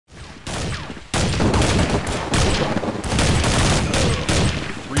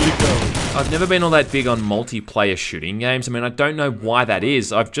I've never been all that big on multiplayer shooting games. I mean, I don't know why that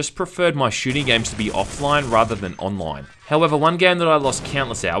is. I've just preferred my shooting games to be offline rather than online. However, one game that I lost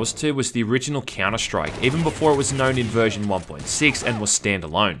countless hours to was the original Counter-Strike, even before it was known in version 1.6 and was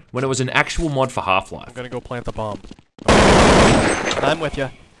standalone, when it was an actual mod for Half-Life. I'm gonna go plant the bomb. I'm with you.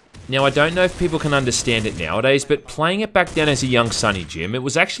 Now, I don't know if people can understand it nowadays, but playing it back then as a young Sonny Jim, it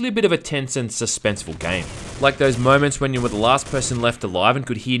was actually a bit of a tense and suspenseful game. Like those moments when you were the last person left alive and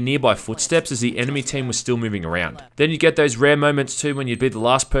could hear nearby footsteps as the enemy team was still moving around. Then you get those rare moments too when you'd be the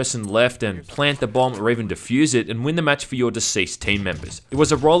last person left and plant the bomb or even defuse it and win the match for your deceased team members. It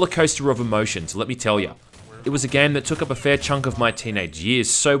was a roller coaster of emotions, let me tell you. It was a game that took up a fair chunk of my teenage years,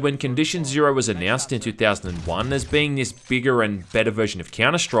 so when Condition Zero was announced in 2001 as being this bigger and better version of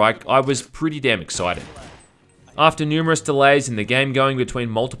Counter-Strike, I was pretty damn excited. After numerous delays in the game going between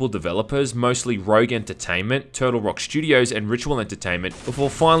multiple developers, mostly Rogue Entertainment, Turtle Rock Studios and Ritual Entertainment,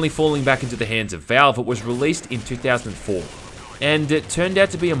 before finally falling back into the hands of Valve, it was released in 2004. And it turned out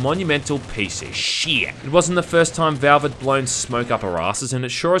to be a monumental piece of shit. It wasn't the first time Valve had blown smoke up our asses, and it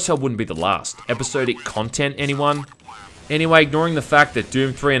sure as hell wouldn't be the last. Episodic content, anyone? Anyway, ignoring the fact that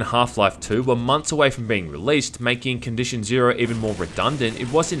Doom 3 and Half-Life 2 were months away from being released, making Condition Zero even more redundant,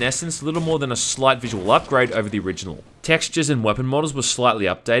 it was in essence little more than a slight visual upgrade over the original. Textures and weapon models were slightly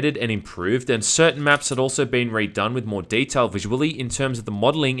updated and improved, and certain maps had also been redone with more detail visually in terms of the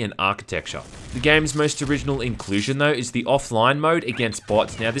modeling and architecture. The game's most original inclusion though is the offline mode against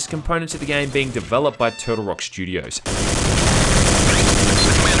bots, now this component of the game being developed by Turtle Rock Studios.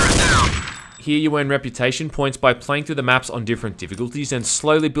 Here you earn reputation points by playing through the maps on different difficulties and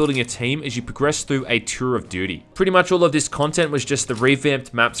slowly building a team as you progress through a tour of duty. Pretty much all of this content was just the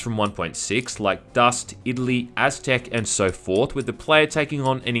revamped maps from 1.6 like Dust, Italy, Aztec and so forth, with the player taking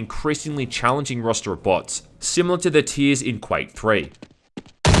on an increasingly challenging roster of bots, similar to the tiers in Quake 3.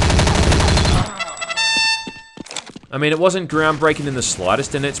 I mean, it wasn't groundbreaking in the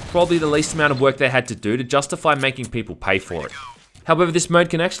slightest, and it's probably the least amount of work they had to do to justify making people pay for it. However, this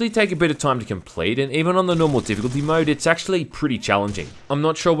mode can actually take a bit of time to complete, and even on the normal difficulty mode, it's actually pretty challenging. I'm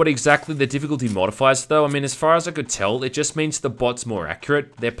not sure what exactly the difficulty modifies though. I mean, as far as I could tell, it just means the bot's more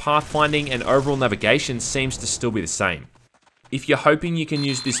accurate, their pathfinding and overall navigation seems to still be the same. If you're hoping you can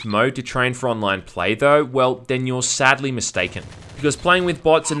use this mode to train for online play though, well, then you're sadly mistaken. Because playing with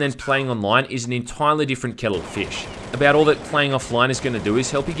bots and then playing online is an entirely different kettle of fish. About all that playing offline is going to do is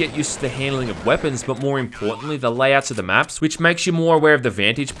help you get used to the handling of weapons, but more importantly, the layouts of the maps, which makes you more aware of the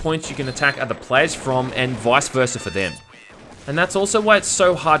vantage points you can attack other players from, and vice versa for them. And that's also why it's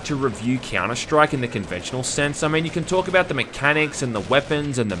so hard to review Counter-Strike in the conventional sense. I mean, you can talk about the mechanics and the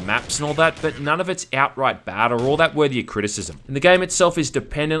weapons and the maps and all that, but none of it's outright bad or all that worthy of criticism. And the game itself is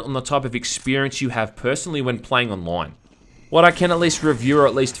dependent on the type of experience you have personally when playing online. What I can at least review or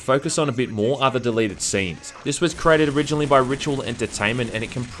at least focus on a bit more are the deleted scenes. This was created originally by Ritual Entertainment and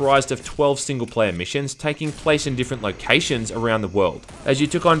it comprised of 12 single player missions taking place in different locations around the world, as you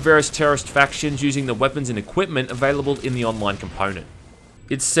took on various terrorist factions using the weapons and equipment available in the online component.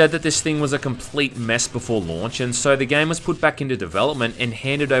 It's said that this thing was a complete mess before launch, and so the game was put back into development and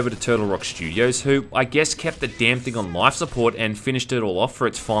handed over to Turtle Rock Studios, who I guess kept the damn thing on life support and finished it all off for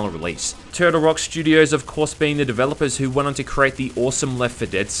its final release. Turtle Rock Studios of course being the developers who went on to create the awesome Left 4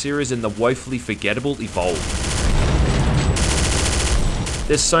 Dead series and the woefully forgettable Evolve.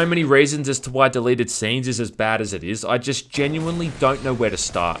 There's so many reasons as to why deleted scenes is as bad as it is, I just genuinely don't know where to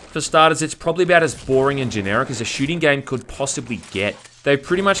start. For starters, it's probably about as boring and generic as a shooting game could possibly get. They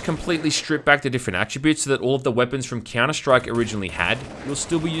pretty much completely stripped back the different attributes that all of the weapons from Counter-Strike originally had. You'll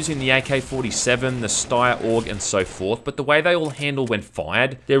still be using the AK-47, the Steyr AUG and so forth, but the way they all handle when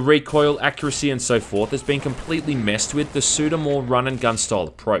fired, their recoil, accuracy and so forth has been completely messed with to suit a more run and gun style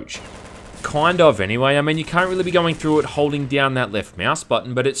approach. Kind of anyway. I mean, you can't really be going through it holding down that left mouse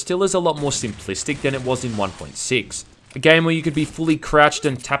button, but it still is a lot more simplistic than it was in 1.6. A game where you could be fully crouched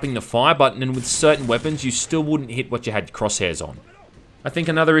and tapping the fire button, and with certain weapons you still wouldn't hit what you had crosshairs on. I think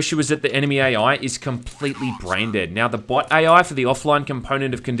another issue is that the enemy AI is completely brain dead. Now, the bot AI for the offline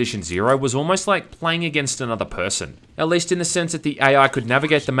component of Condition Zero was almost like playing against another person. At least in the sense that the AI could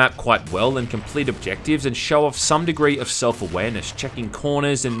navigate the map quite well and complete objectives and show off some degree of self-awareness, checking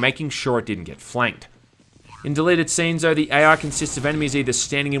corners and making sure it didn't get flanked. In deleted scenes though, the AI consists of enemies either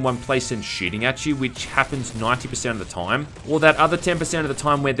standing in one place and shooting at you, which happens 90% of the time, or that other 10% of the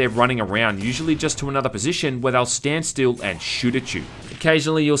time where they're running around, usually just to another position where they'll stand still and shoot at you.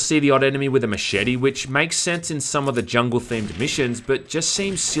 Occasionally you'll see the odd enemy with a machete, which makes sense in some of the jungle themed missions, but just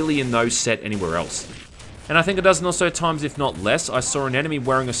seems silly in those set anywhere else. And I think a dozen or so times, if not less, I saw an enemy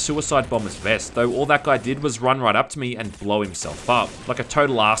wearing a suicide bomber's vest, though all that guy did was run right up to me and blow himself up, like a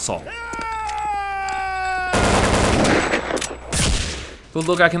total arsehole. But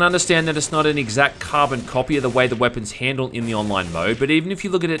look, I can understand that it's not an exact carbon copy of the way the weapons handle in the online mode, but even if you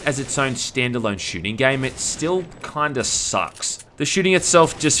look at it as its own standalone shooting game, it still kinda sucks. The shooting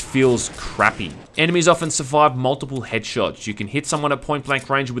itself just feels crappy. Enemies often survive multiple headshots. You can hit someone at point blank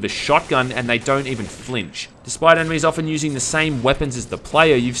range with a shotgun and they don't even flinch. Despite enemies often using the same weapons as the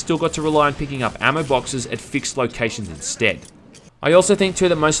player, you've still got to rely on picking up ammo boxes at fixed locations instead. I also think too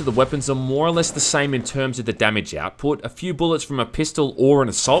that most of the weapons are more or less the same in terms of the damage output. A few bullets from a pistol or an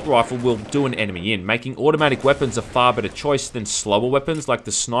assault rifle will do an enemy in, making automatic weapons a far better choice than slower weapons like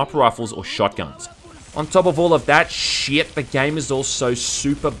the sniper rifles or shotguns. On top of all of that shit, the game is also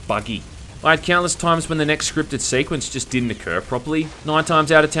super buggy. I had countless times when the next scripted sequence just didn't occur properly. 9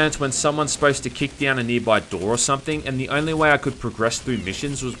 times out of 10 it's when someone's supposed to kick down a nearby door or something, and the only way I could progress through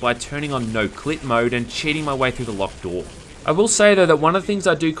missions was by turning on no clip mode and cheating my way through the locked door. I will say though that one of the things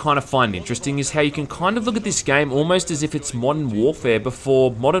I do kind of find interesting is how you can kind of look at this game almost as if it's Modern Warfare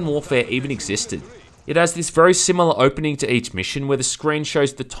before Modern Warfare even existed. It has this very similar opening to each mission where the screen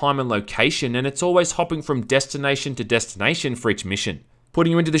shows the time and location, and it's always hopping from destination to destination for each mission,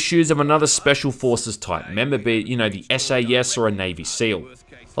 putting you into the shoes of another Special Forces type member, be it, you know, the SAS or a Navy SEAL.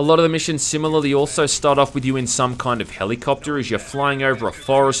 A lot of the missions similarly also start off with you in some kind of helicopter as you're flying over a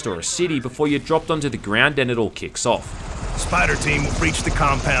forest or a city before you're dropped onto the ground and it all kicks off. Spider team will breach the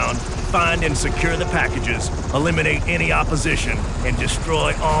compound, find and secure the packages, eliminate any opposition, and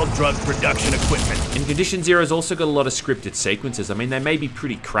destroy all drug production equipment. And Condition Zero's also got a lot of scripted sequences. I mean, they may be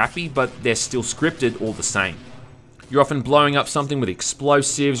pretty crappy, but they're still scripted all the same. You're often blowing up something with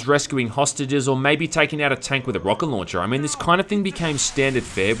explosives, rescuing hostages, or maybe taking out a tank with a rocket launcher. I mean, this kind of thing became standard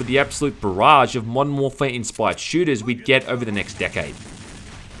fare with the absolute barrage of Modern Warfare-inspired shooters we'd get over the next decade.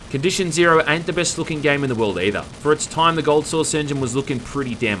 Condition Zero ain't the best looking game in the world either. For its time, the Gold Source engine was looking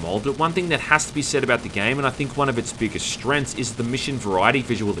pretty damn old, but one thing that has to be said about the game, and I think one of its biggest strengths, is the mission variety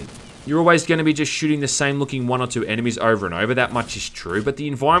visually. You're always going to be just shooting the same looking 1 or 2 enemies over and over, that much is true, but the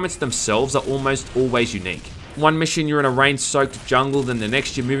environments themselves are almost always unique. One mission you're in a rain-soaked jungle, then the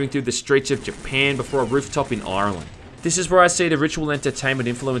next you're moving through the streets of Japan before a rooftop in Ireland. This is where I see the ritual entertainment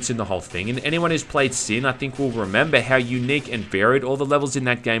influence in the whole thing, and anyone who's played Sin I think will remember how unique and varied all the levels in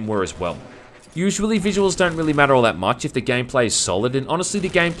that game were as well. Usually visuals don't really matter all that much if the gameplay is solid, and honestly the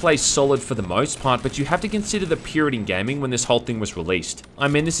gameplay is solid for the most part, but you have to consider the period in gaming when this whole thing was released. I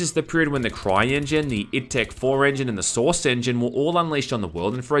mean, this is the period when the Cry engine, the id Tech 4 engine, and the Source engine were all unleashed on the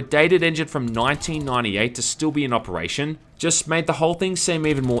world, and for a dated engine from 1998 to still be in operation just made the whole thing seem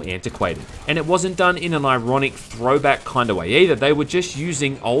even more antiquated. And it wasn't done in an ironic throwback kind of way either, they were just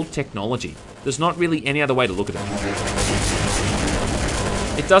using old technology. There's not really any other way to look at it.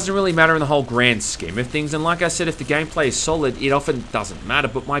 It doesn't really matter in the whole grand scheme of things, and like I said, if the gameplay is solid, it often doesn't matter,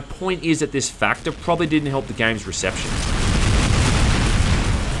 but my point is that this factor probably didn't help the game's reception.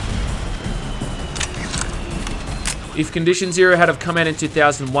 If Condition Zero had have come out in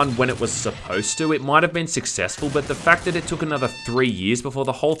 2001 when it was supposed to, it might have been successful, but the fact that it took another 3 years before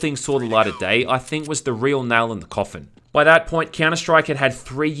the whole thing saw the light of day, I think was the real nail in the coffin. By that point, Counter-Strike had had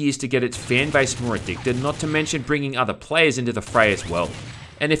 3 years to get its fanbase more addicted, not to mention bringing other players into the fray as well.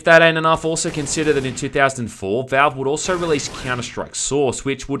 And if that ain't enough, also consider that in 2004, Valve would also release Counter-Strike Source,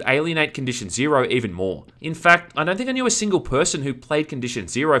 which would alienate Condition Zero even more. In fact, I don't think I knew a single person who played Condition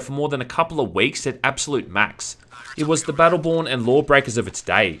Zero for more than a couple of weeks at absolute max. It was the Battleborn and Lawbreakers of its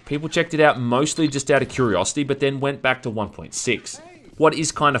day. People checked it out mostly just out of curiosity, but then went back to 1.6. What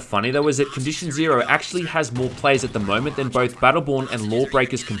is kind of funny though is that Condition Zero actually has more players at the moment than both Battleborn and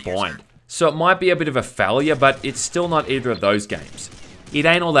Lawbreakers combined. So it might be a bit of a failure, but it's still not either of those games. It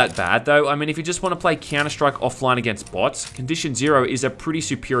ain't all that bad though. I mean, if you just want to play Counter-Strike offline against bots, Condition Zero is a pretty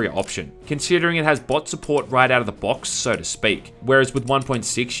superior option, considering it has bot support right out of the box, so to speak, whereas with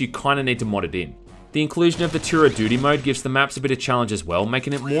 1.6 you kinda need to mod it in. The inclusion of the Tour of Duty mode gives the maps a bit of challenge as well,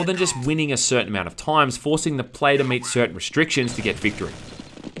 making it more than just winning a certain amount of times, forcing the player to meet certain restrictions to get victory.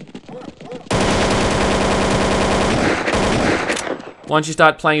 Once you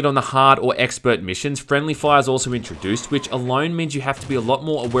start playing it on the hard or expert missions, friendly fire is also introduced, which alone means you have to be a lot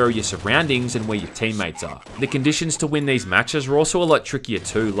more aware of your surroundings and where your teammates are. The conditions to win these matches are also a lot trickier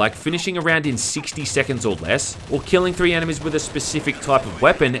too, like finishing a round in 60 seconds or less, or killing 3 enemies with a specific type of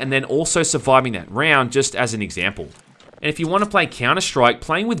weapon and then also surviving that round, just as an example. And if you want to play Counter-Strike,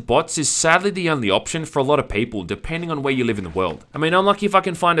 playing with bots is sadly the only option for a lot of people, depending on where you live in the world. I mean, I'm lucky if I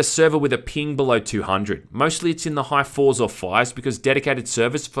can find a server with a ping below 200. Mostly it's in the high 4s or 5s because dedicated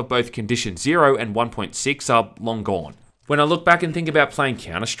servers for both Condition Zero and 1.6 are long gone. When I look back and think about playing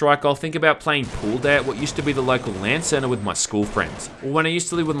Counter-Strike, I'll think about playing pool day at what used to be the local LAN center with my school friends, or when I used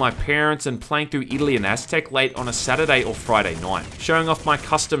to live with my parents and playing through Italy and Aztec late on a Saturday or Friday night, showing off my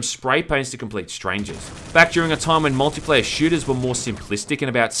custom spray paints to complete strangers. Back during a time when multiplayer shooters were more simplistic and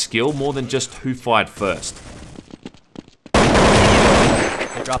about skill more than just who fired first.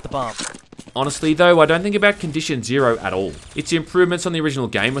 They dropped the bomb. Honestly though, I don't think about Condition Zero at all. Its improvements on the original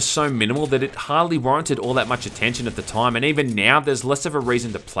game were so minimal that it hardly warranted all that much attention at the time, and even now there's less of a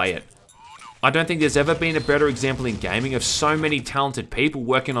reason to play it. I don't think there's ever been a better example in gaming of so many talented people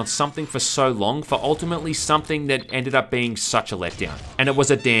working on something for so long for ultimately something that ended up being such a letdown. And it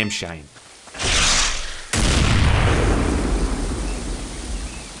was a damn shame.